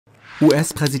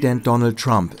US-Präsident Donald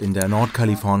Trump in der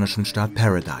nordkalifornischen Stadt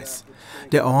Paradise.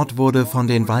 Der Ort wurde von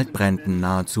den Waldbränden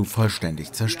nahezu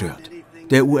vollständig zerstört.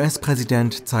 Der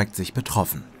US-Präsident zeigt sich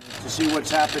betroffen.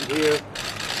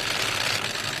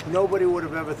 Nobody would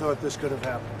have ever thought this could have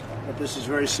happened, but this is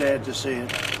very sad to see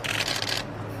it.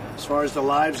 As far as the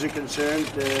lives are concerned,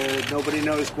 nobody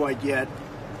knows quite yet.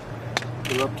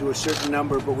 We're up to a certain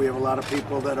number, but we have a lot of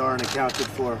people that aren't accounted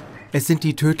for. Es sind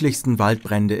die tödlichsten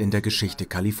Waldbrände in der Geschichte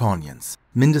Kaliforniens.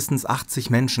 Mindestens 80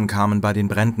 Menschen kamen bei den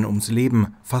Bränden ums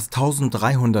Leben, fast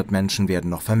 1300 Menschen werden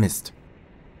noch vermisst.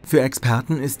 Für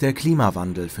Experten ist der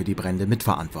Klimawandel für die Brände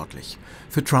mitverantwortlich.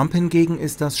 Für Trump hingegen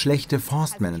ist das schlechte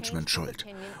Forstmanagement schuld.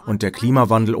 Und der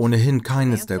Klimawandel ohnehin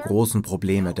keines der großen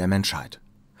Probleme der Menschheit.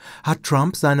 Hat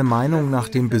Trump seine Meinung nach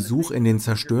dem Besuch in den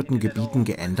zerstörten Gebieten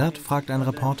geändert, fragt ein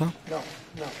Reporter.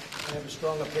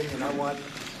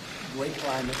 Great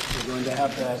climate. We're going to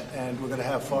have that, and we're going to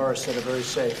have forests that are very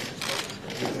safe,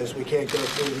 because we can't go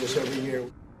through this every year.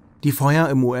 Die Feuer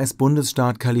im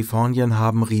US-Bundesstaat Kalifornien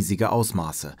haben riesige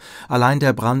Ausmaße. Allein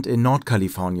der Brand in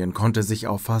Nordkalifornien konnte sich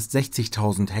auf fast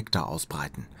 60.000 Hektar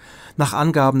ausbreiten. Nach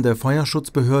Angaben der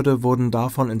Feuerschutzbehörde wurden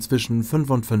davon inzwischen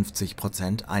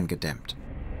 55% eingedämmt.